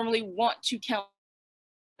not normally want to count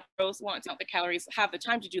the calories, have the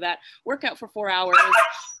time to do that, work out for 4 hours,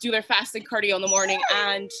 do their fasted cardio in the morning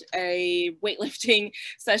and a weightlifting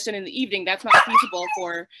session in the evening. That's not feasible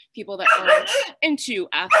for people that are into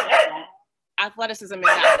athleticism in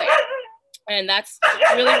that way. And that's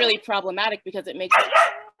really, really problematic because it makes it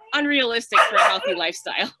unrealistic for a healthy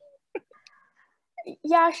lifestyle.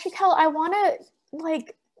 Yeah, Shaquelle, I want to,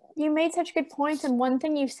 like, you made such good points. And one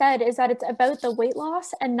thing you said is that it's about the weight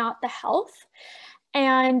loss and not the health.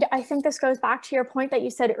 And I think this goes back to your point that you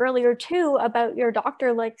said earlier too, about your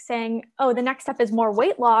doctor, like saying, oh, the next step is more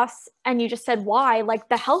weight loss. And you just said, why? Like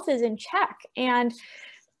the health is in check. And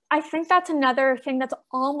I think that's another thing that's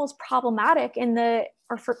almost problematic in the,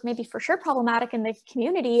 or maybe for sure problematic in the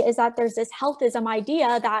community, is that there's this healthism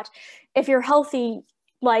idea that if you're healthy,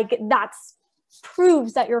 like that's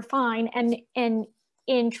proves that you're fine. And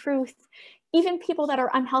in truth, even people that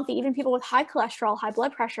are unhealthy, even people with high cholesterol, high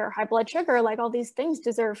blood pressure, high blood sugar, like all these things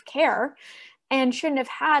deserve care and shouldn't have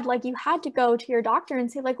had, like you had to go to your doctor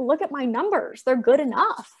and say, like, look at my numbers, they're good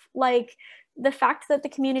enough. Like the fact that the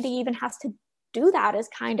community even has to do that is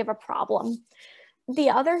kind of a problem. The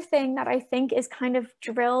other thing that I think is kind of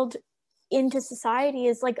drilled into society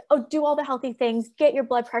is like, oh, do all the healthy things, get your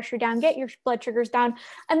blood pressure down, get your blood sugars down,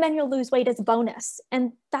 and then you'll lose weight as a bonus.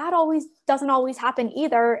 And that doesn't always happen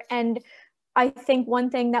either. And I think one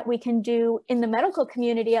thing that we can do in the medical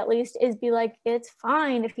community, at least, is be like, it's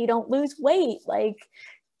fine if you don't lose weight. Like,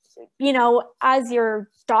 you know, as your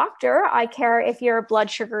doctor, I care if your blood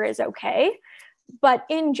sugar is okay. But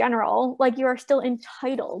in general, like you are still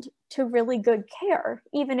entitled to really good care,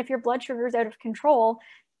 even if your blood sugar is out of control,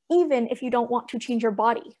 even if you don't want to change your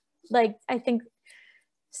body. Like, I think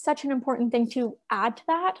such an important thing to add to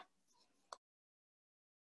that.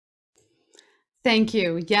 Thank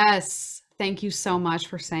you. Yes. Thank you so much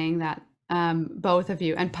for saying that, both of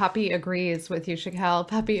you. And Puppy agrees with you, Shaquelle.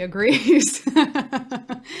 Puppy agrees.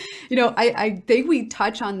 I think we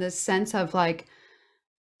touch on this sense of like,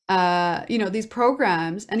 these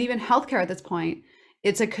programs and even healthcare at this point,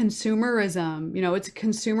 it's a consumerism, it's a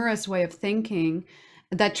consumerist way of thinking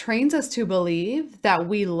that trains us to believe that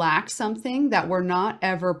we lack something, that we're not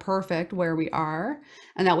ever perfect where we are,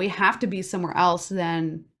 and that we have to be somewhere else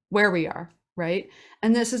than where we are, right?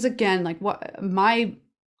 And this is again like what my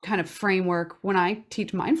kind of framework when I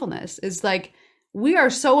teach mindfulness is like, we are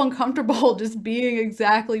so uncomfortable just being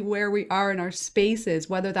exactly where we are in our spaces,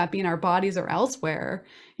 whether that be in our bodies or elsewhere,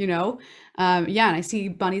 yeah. And I see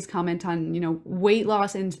Bunny's comment on, weight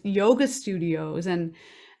loss in yoga studios and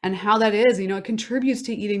how that is, it contributes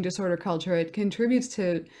to eating disorder culture. It contributes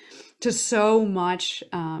to so much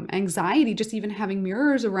anxiety, just even having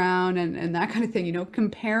mirrors around and that kind of thing,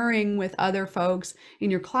 comparing with other folks in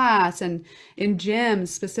your class and in gyms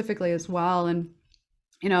specifically as well. And,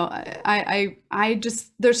 I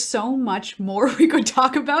just, there's so much more we could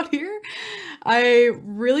talk about here. I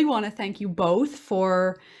really want to thank you both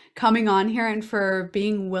for coming on here and for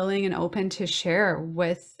being willing and open to share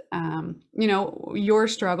with, your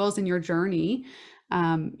struggles and your journey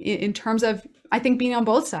in terms of, I think, being on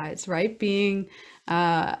both sides, right? Being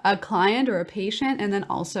a client or a patient, and then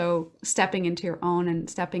also stepping into your own and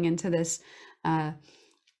stepping into this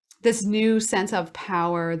new sense of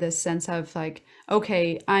power, this sense of like,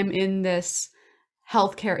 okay, I'm in this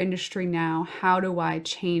healthcare industry now. How do I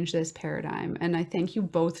change this paradigm? And I thank you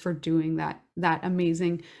both for doing that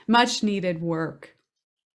amazing, much needed work.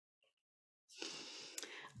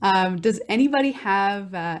 Does anybody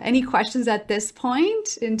have any questions at this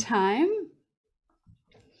point in time?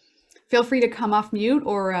 Feel free to come off mute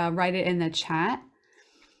or write it in the chat.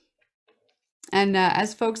 And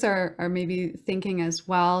as folks are maybe thinking as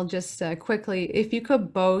well, just quickly, if you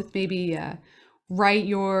could both maybe write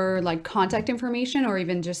your like contact information, or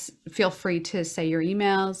even just feel free to say your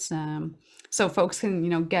emails, so folks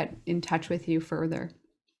can, get in touch with you further.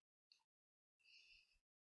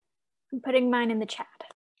 I'm putting mine in the chat.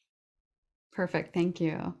 Perfect. Thank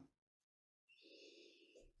you.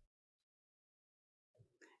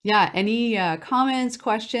 Yeah. Any comments,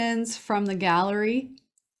 questions from the gallery?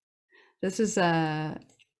 This is a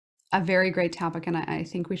very great topic, and I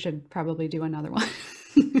think we should probably do another one.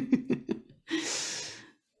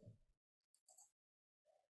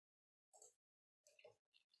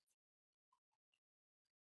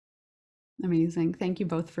 Amazing. Thank you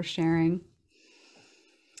both for sharing.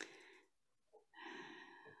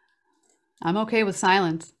 I'm okay with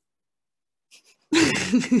silence.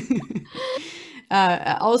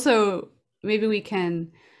 Also, maybe we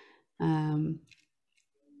can, and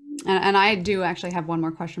I do actually have one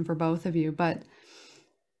more question for both of you, but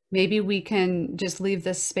maybe we can just leave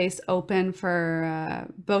this space open for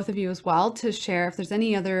both of you as well to share if there's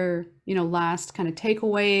any other, last kind of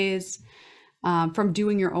takeaways from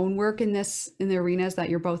doing your own work in the arenas that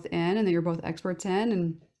you're both in and that you're both experts in.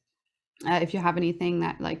 And if you have anything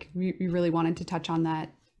that like you really wanted to touch on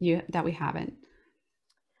that we haven't.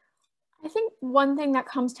 I think one thing that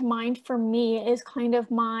comes to mind for me is kind of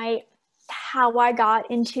how I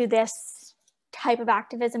got into this type of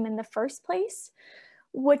activism in the first place,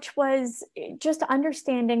 which was just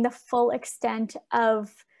understanding the full extent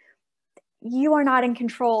of you are not in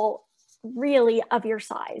control really of your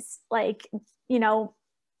size. Like,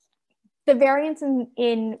 the variance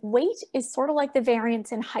in weight is sort of like the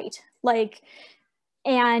variance in height.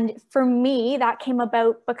 And for me, that came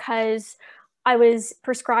about because I was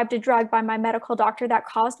prescribed a drug by my medical doctor that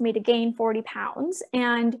caused me to gain 40 pounds.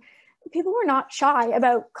 And people were not shy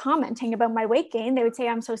about commenting about my weight gain. They would say,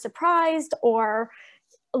 I'm so surprised, or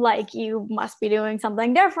like, you must be doing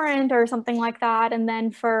something different or something like that. And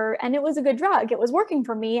it was a good drug. It was working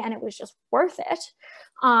for me, and it was just worth it.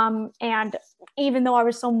 And even though I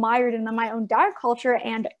was so mired in my own diet culture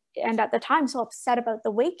and at the time so upset about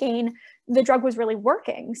the weight gain, the drug was really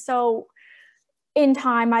working. So in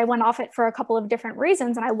time, I went off it for a couple of different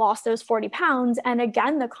reasons, and I lost those 40 pounds. And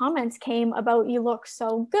again, the comments came about, you look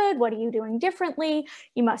so good. What are you doing differently?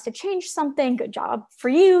 You must have changed something. Good job for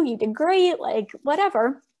you. You did great, like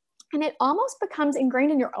whatever. And it almost becomes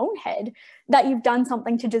ingrained in your own head that you've done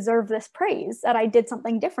something to deserve this praise, that I did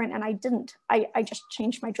something different, and I didn't. I just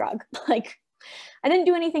changed my drug. Like, I didn't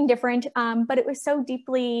do anything different, but it was so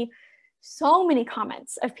many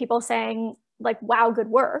comments of people saying like, wow, good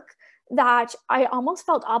work, that I almost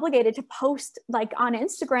felt obligated to post like on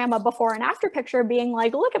Instagram a before and after picture being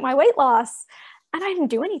like, look at my weight loss. And I didn't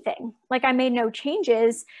do anything. Like, I made no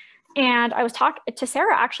changes. And I was talking to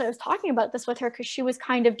Sarah, actually, I was talking about this with her because she was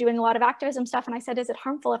kind of doing a lot of activism stuff. And I said, is it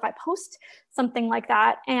harmful if I post something like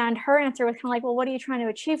that? And her answer was kind of like, well, what are you trying to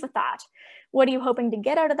achieve with that? What are you hoping to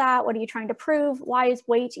get out of that? What are you trying to prove? Why is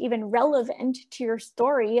weight even relevant to your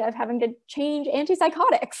story of having to change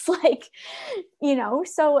antipsychotics? Like, you know,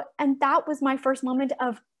 so, and that was my first moment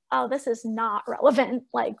of, oh, this is not relevant.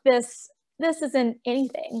 Like this isn't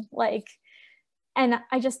anything. Like, and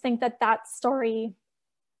I just think that that story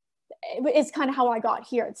is kind of how I got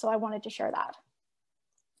here. So I wanted to share that.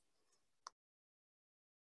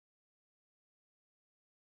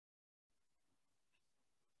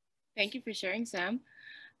 Thank you for sharing, Sam.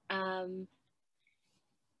 I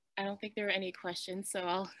don't think there are any questions, so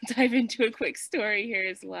I'll dive into a quick story here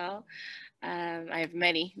as well. I have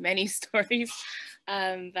many, many stories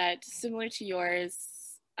that similar to yours.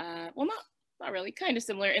 Well, not really, kind of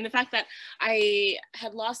similar in the fact that I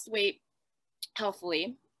had lost weight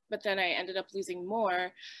healthfully, but then I ended up losing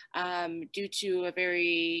more due to a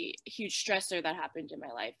very huge stressor that happened in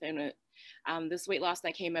my life. And this weight loss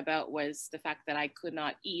that came about was the fact that I could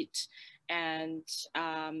not eat, and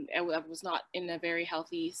I was not in a very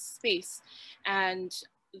healthy space. And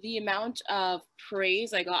the amount of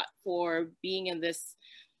praise I got for being in the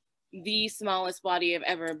smallest body I've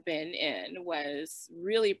ever been in was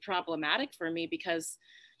really problematic for me, because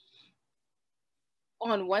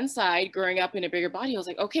on one side, growing up in a bigger body, I was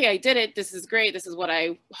like, okay, I did it. This is great. This is what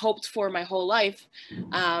I hoped for my whole life.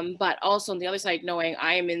 But also on the other side, knowing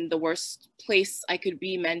I am in the worst place I could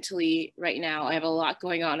be mentally right now. I have a lot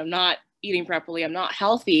going on. I'm not eating properly. I'm not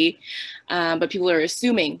healthy, but people are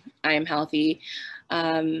assuming I am healthy.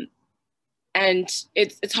 And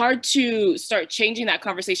it's hard to start changing that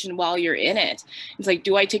conversation while you're in it. It's like,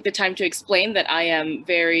 do I take the time to explain that I am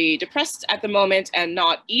very depressed at the moment and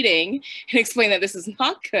not eating, and explain that this is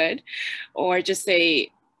not good? Or just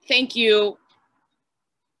say, thank you,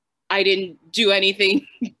 I didn't do anything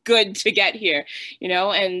good to get here, you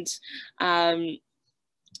know? And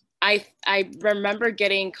I remember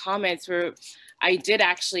getting comments where I did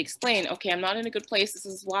actually explain, okay, I'm not in a good place. This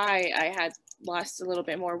is why I had lost a little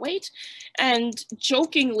bit more weight. And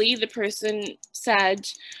jokingly, the person said,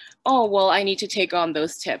 oh, well, I need to take on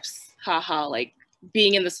those tips. Haha, like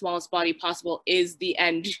being in the smallest body possible is the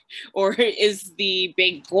end, or is the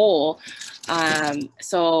big goal.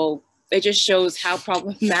 So it just shows how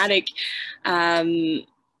problematic sizeism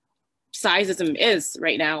is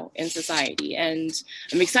right now in society. And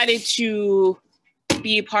I'm excited to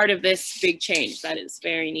be a part of this big change that is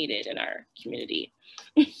very needed in our community.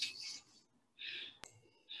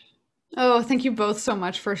 Oh, thank you both so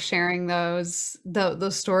much for sharing those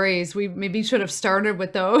stories. We maybe should have started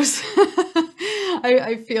with those.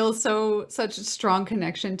 I feel such a strong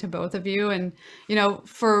connection to both of you, and you know,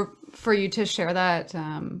 for you to share that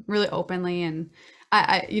really openly. And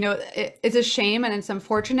you know, it's a shame and it's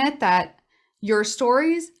unfortunate that your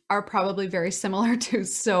stories are probably very similar to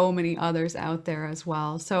so many others out there as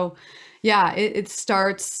well. So yeah, it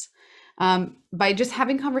starts by just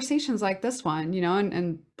having conversations like this one, you know,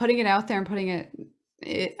 and putting it out there and putting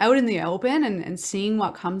it out in the open, and seeing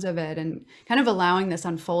what comes of it, and kind of allowing this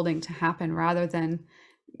unfolding to happen, rather than,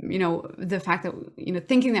 you know, the fact that, you know,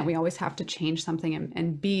 thinking that we always have to change something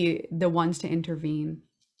and be the ones to intervene.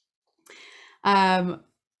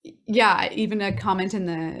 Yeah, even a comment in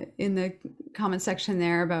the comment section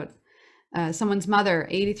there about someone's mother,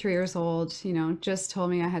 83 years old, you know, just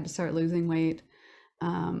told me I had to start losing weight.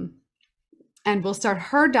 And will start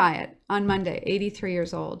her diet on Monday, 83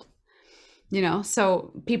 years old. You know,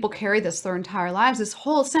 so people carry this their entire lives, this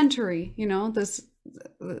whole century, you know,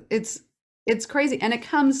 it's crazy. And it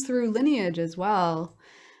comes through lineage as well.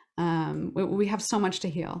 We have so much to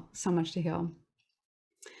heal, so much to heal.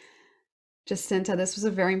 Jacinta, this was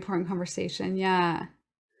a very important conversation. Yeah.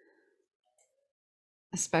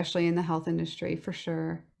 Especially in the health industry, for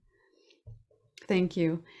sure. Thank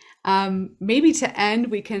you. Maybe to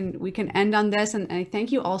end, we can end on this, and I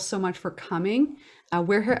thank you all so much for coming.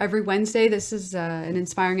 We're here every Wednesday. This is an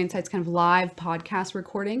Inspiring Insights kind of live podcast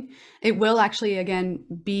recording. It will actually again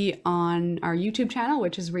be on our YouTube channel,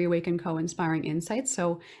 which is Reawaken Co Inspiring Insights.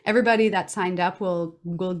 So everybody that signed up will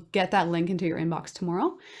get that link into your inbox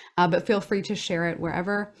tomorrow. But feel free to share it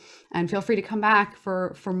wherever, and feel free to come back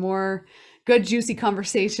for more good, juicy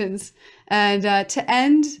conversations. And to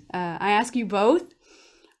end, I ask you both,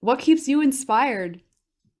 what keeps you inspired?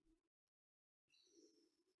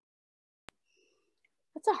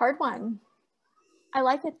 That's a hard one. I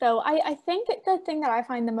like it though. I think the thing that I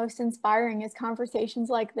find the most inspiring is conversations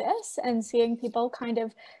like this, and seeing people kind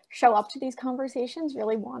of show up to these conversations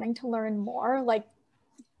really wanting to learn more, like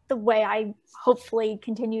the way I hopefully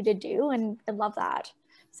continue to do. And I love that.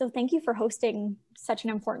 So thank you for hosting such an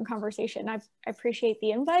important conversation. I appreciate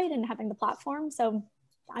the invite and having the platform. So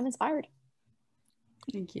I'm inspired.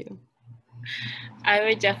 Thank you. I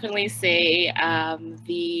would definitely say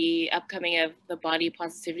the upcoming of the body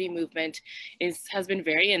positivity movement has been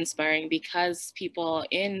very inspiring, because people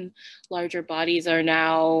in larger bodies are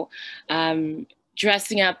now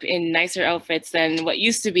dressing up in nicer outfits than what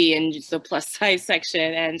used to be in the plus size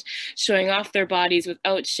section, and showing off their bodies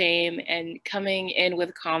without shame, and coming in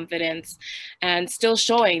with confidence, and still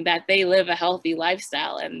showing that they live a healthy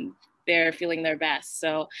lifestyle and they're feeling their best.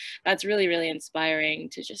 So that's really, really inspiring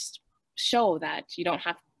to just show that you don't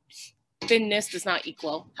have thinness does not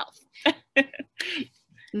equal health.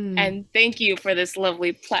 And thank you for this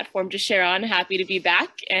lovely platform to share on. Happy to be back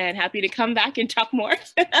and happy to come back and talk more.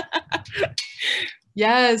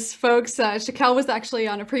 Yes, folks, Shaquelle was actually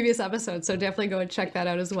on a previous episode, so definitely go and check that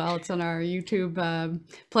out as well. It's on our YouTube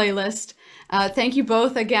playlist. Thank you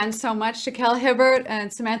both again so much, Shaquelle Hibbert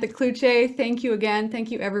and Samantha Cloutier. Thank you again.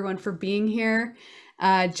 Thank you everyone for being here.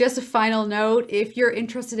 Just a final note, if you're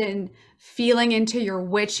interested in feeling into your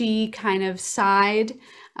witchy kind of side,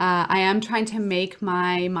 I am trying to make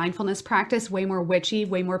my mindfulness practice way more witchy,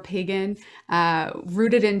 way more pagan,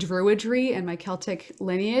 rooted in druidry and my Celtic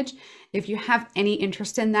lineage. If you have any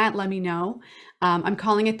interest in that, let me know. I'm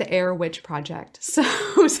calling it the Air Witch Project.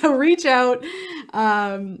 So reach out,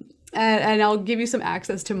 and I'll give you some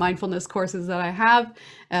access to mindfulness courses that I have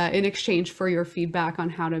in exchange for your feedback on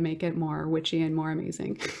how to make it more witchy and more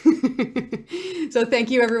amazing. So thank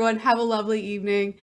you, everyone. Have a lovely evening.